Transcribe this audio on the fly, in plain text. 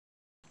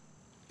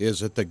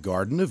Is it the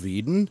Garden of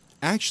Eden?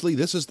 Actually,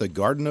 this is the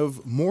Garden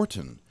of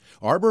Morton.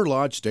 Arbor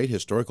Lodge State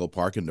Historical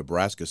Park in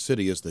Nebraska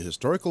City is the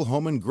historical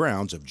home and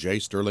grounds of J.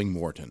 Sterling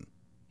Morton.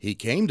 He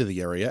came to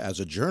the area as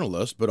a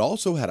journalist, but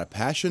also had a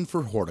passion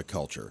for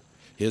horticulture.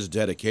 His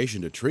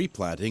dedication to tree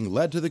planting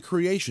led to the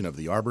creation of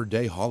the Arbor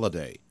Day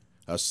holiday.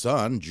 A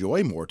son,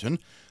 Joy Morton,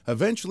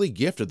 eventually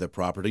gifted the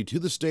property to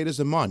the state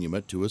as a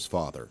monument to his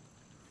father.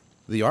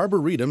 The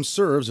Arboretum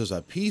serves as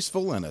a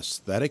peaceful and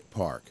aesthetic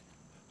park.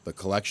 The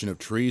collection of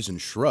trees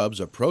and shrubs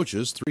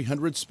approaches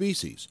 300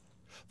 species.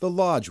 The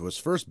lodge was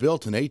first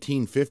built in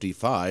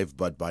 1855,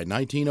 but by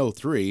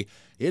 1903,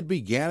 it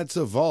began its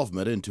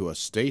evolvement into a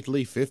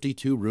stately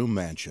 52-room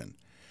mansion.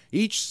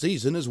 Each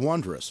season is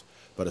wondrous,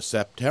 but a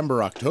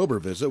September-October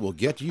visit will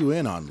get you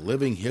in on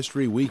living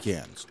history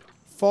weekends,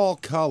 fall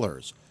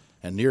colors,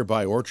 and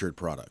nearby orchard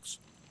products.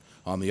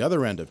 On the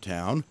other end of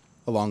town,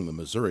 along the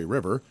Missouri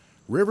River,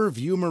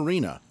 Riverview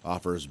Marina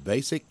offers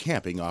basic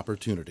camping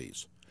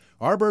opportunities.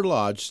 Arbor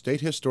Lodge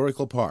State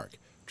Historical Park,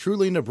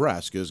 truly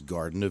Nebraska's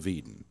Garden of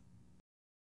Eden.